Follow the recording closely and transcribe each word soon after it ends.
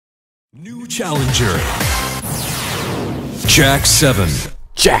New challenger, Jack 7.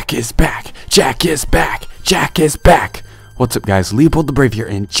 Jack is back! Jack is back! Jack is back! What's up guys, Leopold the Brave here,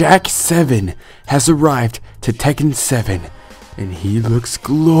 and Jack 7 has arrived to Tekken 7. And he looks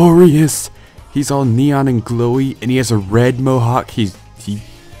glorious! He's all neon and glowy, and he has a red mohawk. He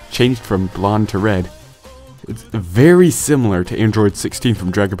changed from blonde to red. It's very similar to Android 16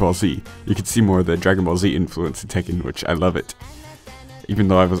 from Dragon Ball Z. You can see more of the Dragon Ball Z influence in Tekken, which I love it. Even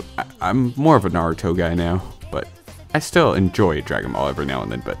though I'm more of a Naruto guy now, but I still enjoy Dragon Ball every now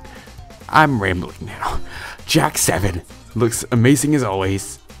and then, but I'm rambling now. Jack 7 looks amazing as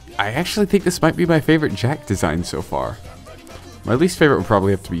always. I actually think this might be my favorite Jack design so far. My least favorite would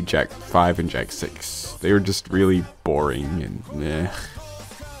probably have to be Jack 5 and Jack 6. They were just really boring and eh.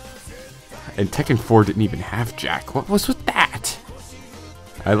 And Tekken 4 didn't even have Jack. What was with that?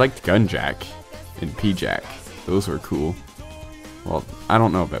 I liked Gun Jack and P-Jack. Those were cool. Well, I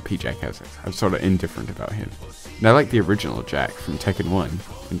don't know about P-Jack. I'm sort of indifferent about him. And I like the original Jack from Tekken 1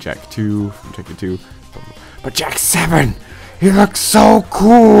 and Jack 2 from Tekken 2. But Jack 7! He looks so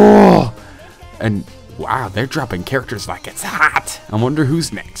cool! And wow, they're dropping characters like it's hot! I wonder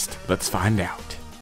who's next. Let's find out.